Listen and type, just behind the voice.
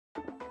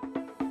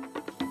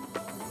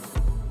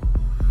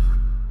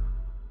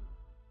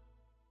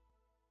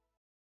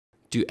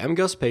Do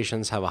MGUS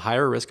patients have a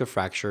higher risk of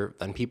fracture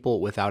than people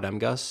without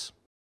MGUS?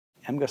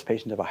 MGUS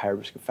patients have a higher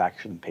risk of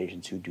fracture than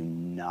patients who do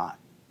not,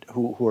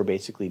 who are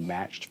basically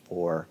matched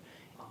for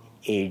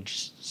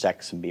age,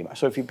 sex, and BMI.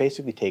 So if you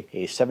basically take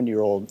a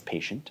 70-year-old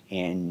patient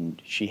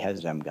and she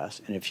has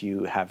MGUS, and if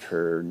you have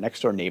her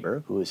next door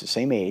neighbor who is the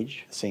same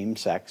age, same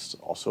sex,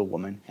 also a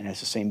woman, and has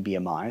the same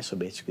BMI, so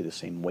basically the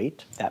same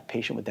weight, that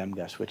patient with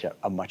MGUS would have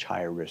a much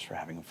higher risk for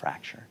having a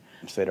fracture.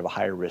 So they'd have a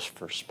higher risk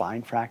for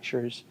spine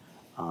fractures,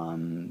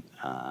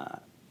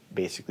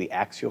 basically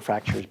axial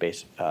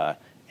fractures,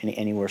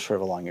 anywhere sort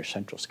of along your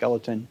central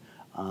skeleton,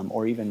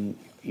 or even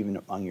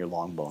on your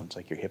long bones,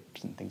 like your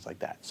hips and things like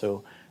that.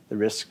 So the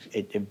risk,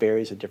 it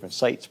varies at different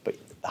sites, but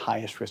the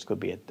highest risk would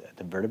be at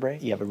the vertebrae.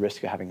 You have a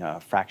risk of having a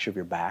fracture of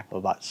your back of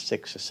about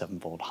 6 to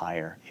 7-fold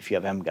higher if you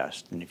have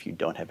MGUS than if you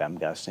don't have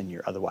MGUS and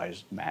you're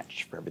otherwise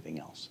matched for everything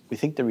else. We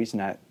think the reason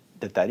that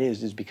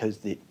is because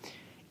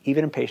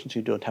even in patients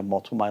who don't have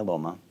multiple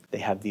myeloma, they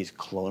have these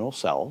clonal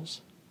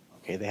cells.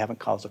 Okay, they haven't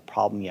caused a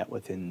problem yet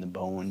within the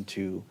bone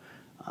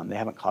they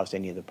haven't caused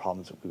any of the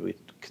problems that we would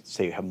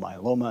say have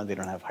myeloma. They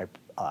don't have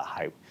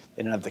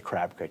they don't have the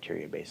Crab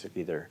criteria,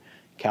 basically. Their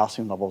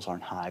calcium levels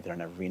aren't high, they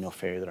don't have renal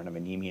failure, they don't have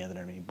anemia, they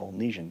don't have any bone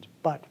lesions.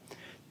 But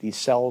these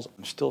cells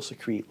still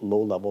secrete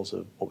low levels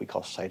of what we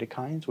call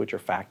cytokines, which are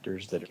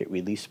factors that get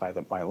released by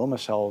the myeloma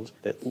cells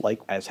that,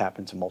 like as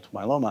happens in multiple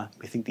myeloma,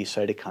 we think these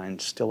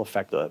cytokines still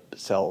affect the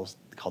cells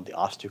called the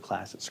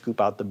osteoclasts that scoop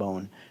out the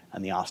bone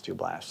and the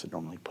osteoblasts that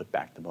normally put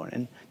back the bone.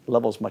 And the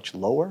level is much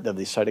lower of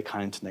these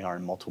cytokines than they are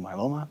in multiple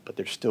myeloma, but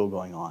they're still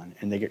going on.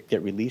 And they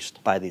get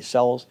released by these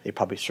cells. They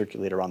probably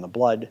circulate around the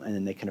blood, and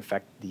then they can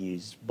affect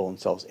these bone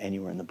cells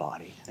anywhere in the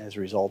body. And as a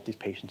result, these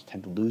patients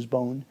tend to lose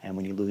bone. And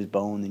when you lose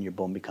bone, then your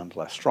bone becomes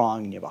less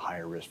strong, and you have a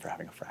higher risk for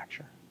having a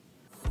fracture.